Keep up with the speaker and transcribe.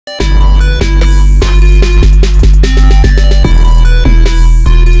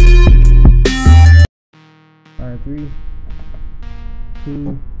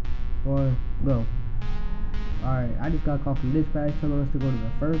Go. Alright, I just got a call from dispatch telling us to go to the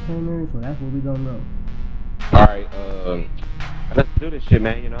first hangar, so that's where we gonna go. Alright, let's do this shit,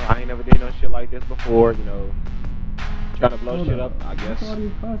 man. You know, I ain't never did no shit like this before, you know. Trying to blow Hold shit up, I What's guess. all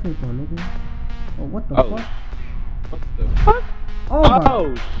these cars for, nigga? Oh, what the Oh, fuck? what the fuck? Oh my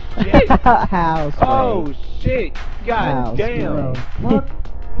Oh, shit. House. Oh, shit. God House, damn. fuck?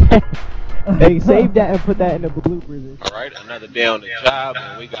 Hey, save that and put that in the bloopers. Alright, another day on the job,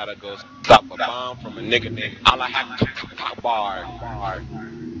 and we gotta go stop a bomb from a nigga named Bar.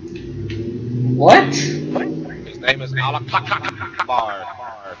 What? His name is Bar.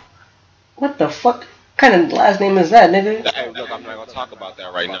 What the fuck? What kind of last name is that, nigga? Hey, look, I'm not gonna talk about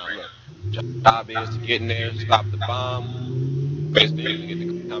that right now. Look, job is to get in there, stop the bomb, basically to get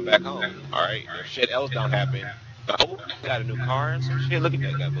to come back home. Alright, if shit else don't happen, oh, got a new car and some shit. Look at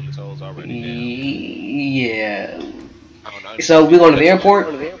that, got bullet holes already. Yeah. I don't know. So we going to the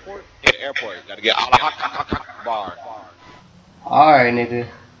airport? Yeah, the airport. Gotta get Bar. Alright, nigga.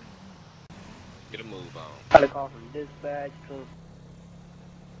 Get a move on. Got a call from dispatch to...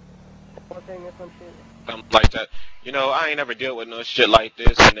 Something like that. You know, I ain't never dealt with no shit like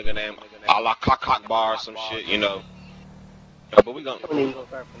this. A nigga named Bar or some shit, you know. But we gonna...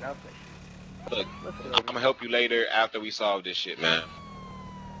 Look, I'm gonna help you later after we solve this shit, man.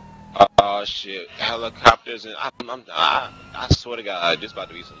 Oh shit, helicopters and I swear to God, this about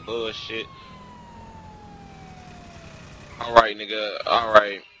to be some bullshit. All right, nigga. All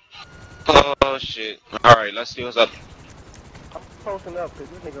right. Oh shit. All right, let's see what's up. I'm posting up because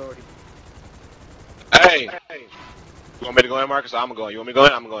this nigga already... Hey, you want me to go in, Marcus? I'm going. You want me to go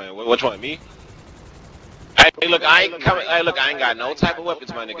in? I'm going. Which one? Me? Hey, look, I ain't coming. Hey, look, I ain't got no type of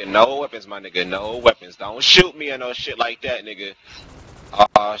weapons, my nigga. No weapons, my nigga. No weapons. Don't shoot me or no shit like that, nigga.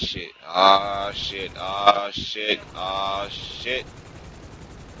 Oh shit. Oh shit. Oh shit. Oh shit.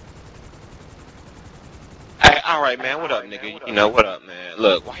 Hey, alright, man. What up, nigga? You know, what up, man?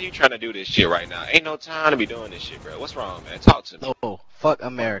 Look, why you trying to do this shit right now? Ain't no time to be doing this shit, bro. What's wrong, man? Talk to me. No, fuck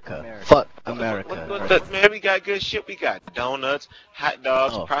America. Fuck America. Man, we got good shit. We got donuts, hot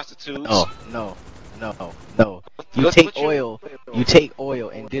dogs, prostitutes. No. You take oil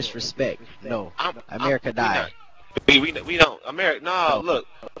and disrespect. No, America died. We don't. America, no, look.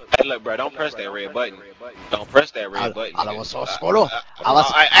 Hey, look, bro, don't press that red button. Don't press that red button. This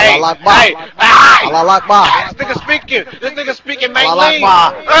nigga speaking. This nigga speaking, mate.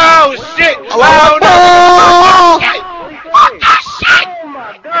 Oh, shit. Oh, no. Oh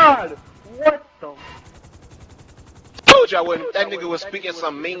my god! What the... Told you I wouldn't. That nigga was speaking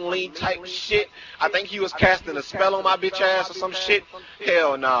some Ming Lee type shit. I think he was casting a spell on my bitch ass or some shit.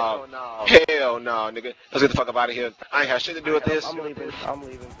 Hell no. Hell no, nigga. Let's get the fuck up out of here. I ain't have shit to do with this. I'm leaving.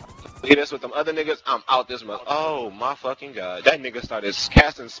 Leave this with them other niggas. I'm out this month. Oh my fucking god. That nigga started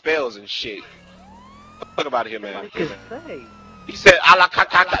casting spells and shit. Fuck up out of here, man. He said,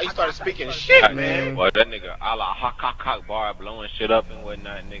 he started speaking shit, man. Boy, that nigga, Bar blowing shit up and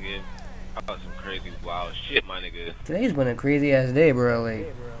whatnot, nigga. That was some crazy wild shit, my nigga. Today's been a crazy ass day, bro.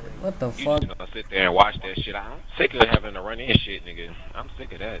 Like, what the fuck? You just gonna sit there and watch that shit. I'm sick of having to run in shit, nigga. I'm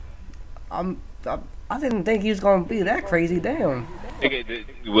sick of that. I didn't think he was gonna be that crazy. Damn. Nigga,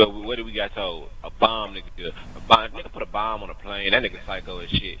 well, what did we got told? A bomb, nigga. Nigga put a bomb on a plane. That nigga psycho as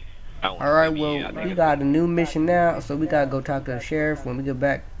shit. Alright, well, we got a new mission now, so we gotta go talk to the sheriff when we get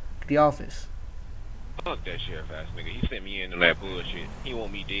back to the office. Fuck that sheriff ass nigga. He sent me into that bullshit. He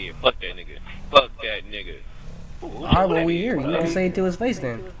want me dead. Fuck that nigga. Fuck that nigga. Alright, well, we here. You can say it to his face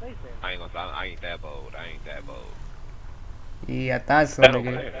then. I ain't that bold. I ain't that bold. Yeah, I thought so,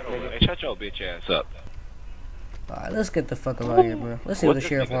 nigga. Hey, shut your bitch ass up. Alright, let's get the fuck out of here, bro. Let's see what the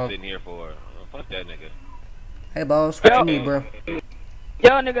sheriff wants. Sitting here for? Fuck that nigga. Hey, boss, what you need, bro? Yo,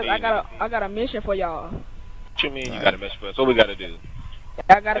 niggas, I got a mission for y'all. What you mean you got a mission for us? What we gotta do?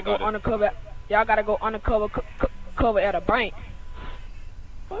 Y'all gotta go undercover. Y'all gotta go undercover cover at a bank.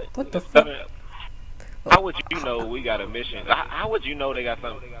 What the fuck? How would you know we got a mission? How would you know they got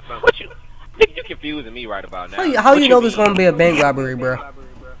something? What you confusing me right about now. How you know there's gonna be a bank robbery, bro?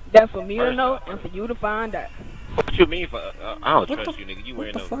 That's for me to know and for you to find out. What you mean for? I don't trust you, nigga. You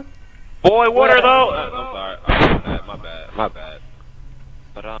wearing no. Fuck? Boy, water though. I'm sorry. My bad.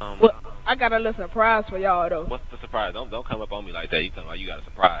 But well, I got a little surprise for y'all though. What's the surprise? Don't come up on me like that. You talking about you got a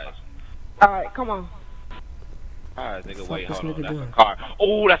surprise? All right, come on. Alright, nigga, wait, hold on. That's a car.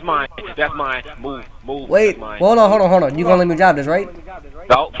 Oh, that's mine. That's mine. Move. Wait, hold on. You gonna let me drive this, right?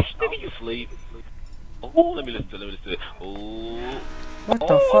 No, nigga, you sleep. Oh, let me listen to it. Oh. What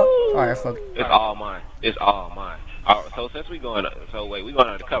the fuck? Alright, fuck. It's all mine. Alright, so since we going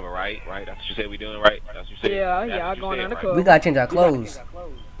undercover, right? That's what you said we doing, right? That's what you said. Yeah, going undercover. We gotta change our clothes.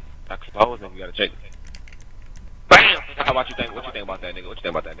 I suppose nigga, you gotta check. Bam! How about you think? What you think about that, nigga? What you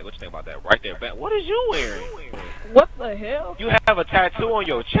think about that, nigga? What you think about that? Right there, bam. What is you wearing? What the hell? You have a tattoo on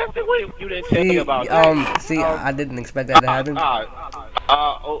your chest. What you didn't tell me about that? See, I didn't expect that to happen.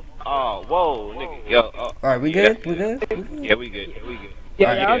 Whoa, nigga. Yo, Alright, we good? We good? Yeah, we good. We good.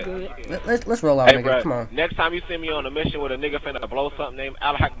 Yeah, y'all good. Let's roll out, Hey, nigga. bro, Come on. next time you send me on a mission with a nigga finna blow something named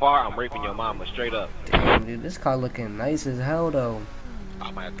Al Akbar, I'm raping your mama straight up. Damn, dude, this car looking nice as hell, though. I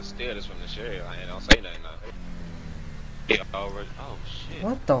might have to steal this from the sheriff. I ain't don't say nothing now. Yeah, already. Oh shit.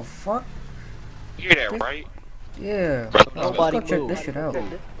 What the fuck? You hear that, right? Yeah. Nobody Let's go check move. this shit out.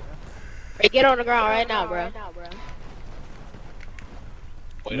 Hey, get on the ground right now, bro.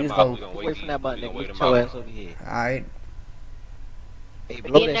 Wait You him just out. gonna- We gonna Wait wait from that button, we nigga. gonna wait Get him your out. ass over here. Alright. Hey,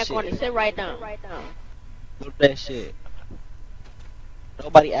 blow Get in that that corner. shit. Sit right down. Blow that shit.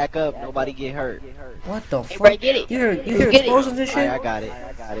 Nobody act up. Nobody get hurt. What the Hey, bro, fuck? get it. You hear Get it. explosions and shit? I got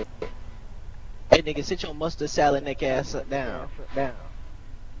it. Hey, nigga, sit your mustard salad neck ass down. Down.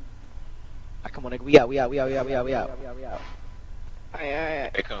 Ah, come on, nigga. We out.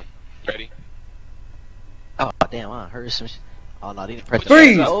 Alright. Hey, come. Ready? Oh, damn, I heard some shit. Oh, no, they didn't press the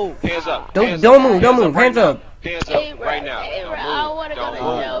Freeze! button. Oh, Hands up. Don't Hands don't up. move, don't move. right Hands now. up. Hands Hey, up bro. right now. Hey, bro. Don't I don't wanna move. go to Don't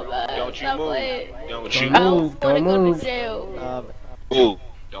move. jail, bro. Don't you Stop move. playing. Don't Don't you I don't move, wanna don't go move. to jail. move.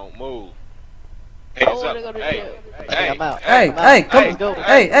 Don't move. I Hands wanna up. go to Hey. jail. Hey. I'm out. Hey, I'm out. hey, come. Let's go.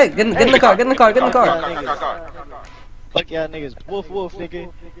 Hey, get in the car, get in the car, get in the car. Car. Fuck y'all niggas. Woof,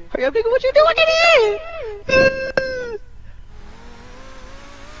 nigga. Hurry up, nigga. What you doing in here?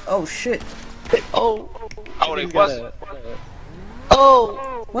 Oh shit. Oh. Oh, they Niggas busting. gotta-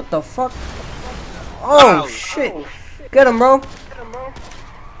 Oh. What the fuck? Oh Wow. shit. Get him, bro.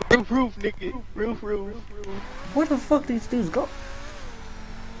 Roof, nigga. Roof. Where the fuck these dudes go?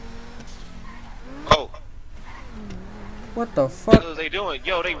 Oh. What the What fuck? are they doing?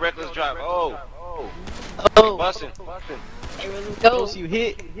 Yo, they reckless drive. Oh. Oh. Busting. Hey, let's go. Close you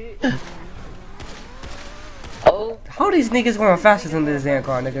hit. Oh, How these niggas going faster than this damn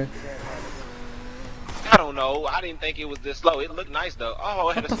car, nigga? I don't know. I didn't think it was this slow. It looked nice though. Oh,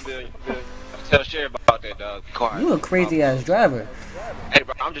 I had a civilian. Tell Sheriff about that car. You a crazy ass driver. Hey,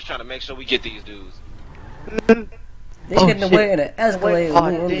 bro, I'm just trying to make sure we get these dudes. They Oh, getting shit. away in an Escalade Oh,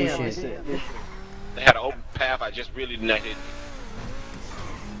 and we in damn. this shit. They had an open path. I just really didn't hit.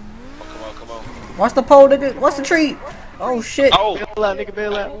 Oh, come on. Watch the pole, nigga. Watch the tree. Oh shit. Oh, Bail out, nigga.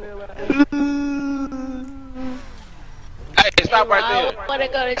 Bail out. hey, stop right I there. don't wanna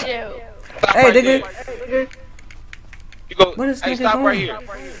go to jail. Stop Hey, right nigga. there. You go. What is Hey, nigga stop doing? right here.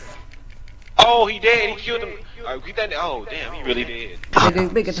 Oh, he dead. He killed him. Get that. Oh, damn, he really did.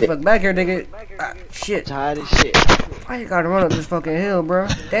 Nigga, get the fuck back here, nigga. Ah, shit. Tired as shit. Why you gotta run up this fucking hill, bro?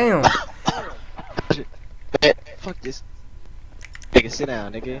 Damn. Fuck this. Nigga, sit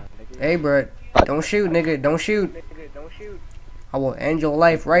down, nigga. Hey, bro. Don't shoot, nigga. Don't shoot. I will end your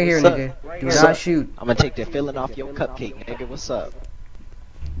life right here, What's up? nigga. Do What's not up? shoot, I'm gonna take the filling off your cupcake, nigga. What's up?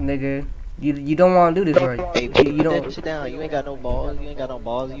 nigga. You don't want to do this, right? Hey, You put that don't. shit down. You ain't got no balls. You ain't got no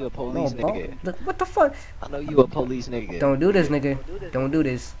balls. You a No, police bro. nigga. Look, what the fuck? I know you a police nigga. Don't do this, nigga. Don't do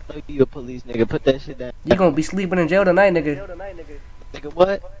this. I know you a police nigga. Put that shit down. You gonna be sleeping in jail tonight, nigga. Nigga,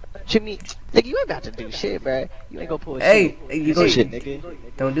 what? Chimney. Nigga, you ain't about to do shit, bruh. You ain't gonna pull Hey, shit. you go. shit, nigga.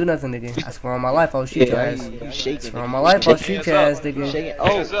 Don't do nothing, nigga. I swear on my life, I'll shoot your Yeah, ass. you shaking. Swear on nigga. my You life, I'll shaking. shoot your ass, You nigga. shaking.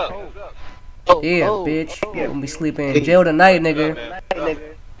 Hands up. Oh, Yeah, oh. bitch. You gonna be sleeping in jail tonight, Put it up, nigga.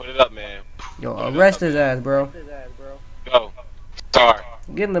 man. Put it up, man. Yo, arrest his ass, bro. Go. Sorry.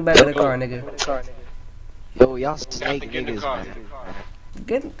 Get in the back of the car, nigga. Yo, y'all Have to snake get in the niggas, car.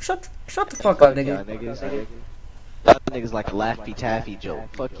 man. Shut the fuck up, Fuck y'all nigga. niggas. Y'all niggas like a Laffy Taffy joke.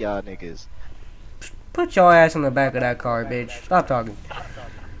 Fuck y'all niggas. Put your ass in the back of that car, bitch. Stop talking.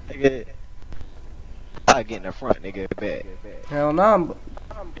 Nigga. I get in the front, nigga. Bet. Hell no.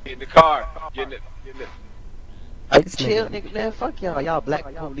 Get in the car. Get in the. This Chill, nigga. nigga. Man, fuck y'all. Y'all black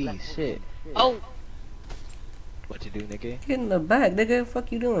police. Shit. Oh, What you do, nigga? Get in the back, nigga.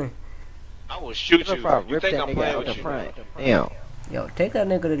 Fuck you doing? I will shoot What you. if I You rip think that I'm nigga playing out with the you? front? Damn. Yo, take that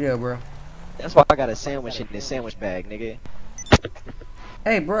nigga to jail, bro. That's why I got a sandwich in this sandwich bag, nigga.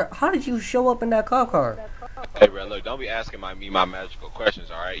 Hey, bro, how did you show up in that cop car? Hey, bro, look, don't be asking my magical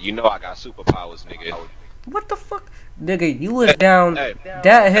questions, alright? You know I got superpowers, nigga. What the fuck? Nigga, you was down Hey,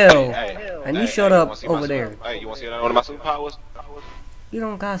 that hill, hey, and hey, you showed hey, up wanna see my over there. Hey, you wanna see one of my superpowers? You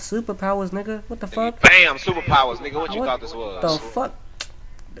don't got superpowers, nigga. What the fuck? Bam, superpowers, nigga. What you What thought this The was? fuck?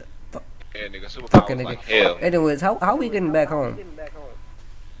 Yeah, nigga, Fucking superpowers nigga. like hell. Anyways, how we getting back home?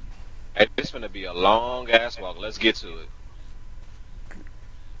 Hey, this finna be a long ass walk. Let's get to it.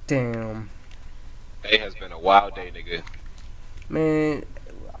 Damn, It has been a wild day, nigga. man.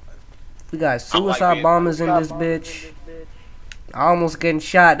 We got I like suicide being- bombers in this bitch. I almost getting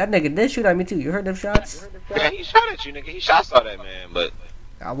shot. That nigga did shoot at me too. You heard them shots? Yeah, he shot at you, nigga. He shot saw that man, but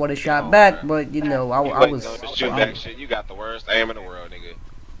I would have shot Oh, back, man. but you know, you I wasn't was. gonna shoot back shit. You got the worst aim in the world, nigga.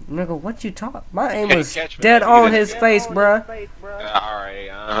 Nigga, what you talk? My aim can't was catch me, dead nigga. on You his just- face, bruh.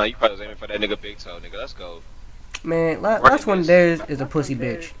 Alright, you probably was aiming for that nigga big toe, nigga. Let's go. Man, last one there is a pussy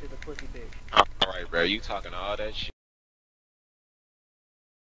bitch. Alright, bro. You talking all that shit.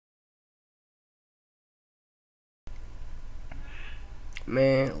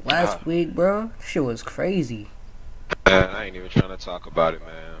 Man, last week, bro, shit was crazy. Man, I ain't even trying to talk about it,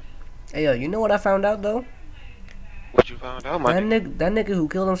 man. Hey, yo, you know what I found out though? What you found out, my nigga? That nigga who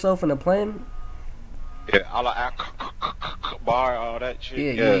killed himself in the plane. Yeah, all that bar, all that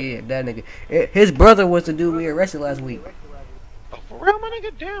shit. Yeah, that nigga. His brother was the dude we arrested last week. Oh, for real, my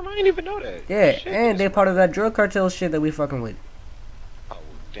nigga? Damn, I didn't even know that. Yeah, Shit, and they part of that drug cartel shit that we fucking with. Oh,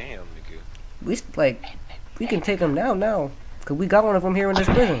 damn, nigga. We can take him down now, cause we got one of them here in this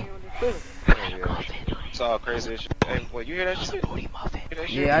prison. Oh, yeah. It's all crazy as shit. Hey, boy, you hear that shit? Booty muffin. Hear that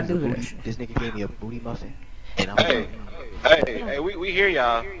shit? Yeah, I do hear that shit. This nigga gave me a booty muffin. And I'm Hey, we hear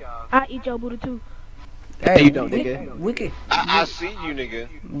y'all. I eat your booty too. Hey, you don't, nigga. we could. I see you, nigga.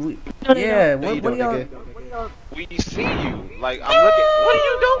 No, they Yeah, No, you what don't, y'all? nigga. We see you. Like, I'm looking. What are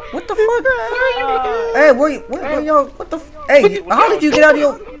you doing? What the fuck? Hey, where y'all? What the? Hey, how did you get out of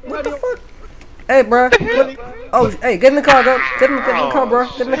your? What the fuck? Hey, bro. Oh, hey, get in the car, go. Get in the car, bro.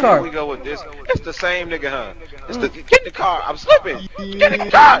 Get in the Here car. we go with this. It's the same nigga, huh? Get in the car. I'm slipping. Get in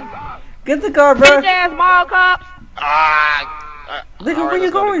the car. Get in the car, bro. Bitch ass mall cops. Nigga, All where you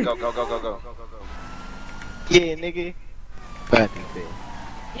let's go, going? nigga. Go. Yeah, nigga. Bad thing, bitch.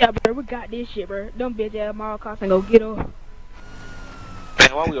 Yeah, bro, we got this shit, bro. Them bitch ass mall cops and go get her. Man,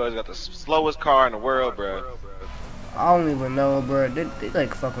 why we always got the slowest car in the world, bro? I don't even know, bro. They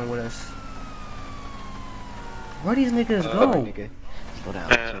like fucking with us. Where these niggas go? Nigga. Slow down,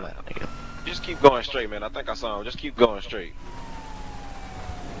 nigga. Just keep going straight, man. I think I saw him. Just keep going straight.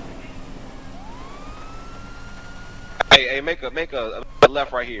 Hey, make a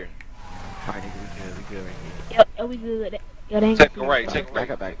left right here. Alright, nigga, we good right here. Yo, we good. Yo, they ain't Take a gonna right, see take a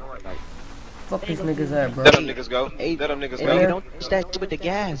right. Back. Fuck these niggas at, bro. Let them niggas go. Hey, Let them niggas Hey, go. nigga, don't touch that shit with the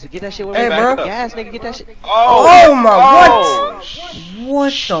gas. Get that shit with Hey, the bro. gas, nigga. Get that shit. Oh my, Oh,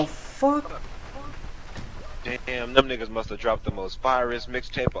 what the fuck? Damn, them niggas must have dropped the most virus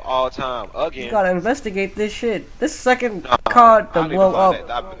mixtape of all time You again. gotta investigate this shit. This second Nah, car I to don't blow even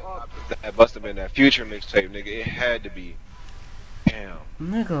know up. That must have been that Future mixtape, nigga. It had to be. Damn.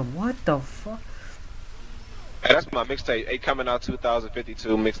 Nigga, what the fuck? Hey, that's my mixtape. Hey, coming out 2052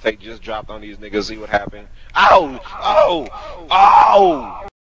 mixtape just dropped on these niggas. See what happened. Ow!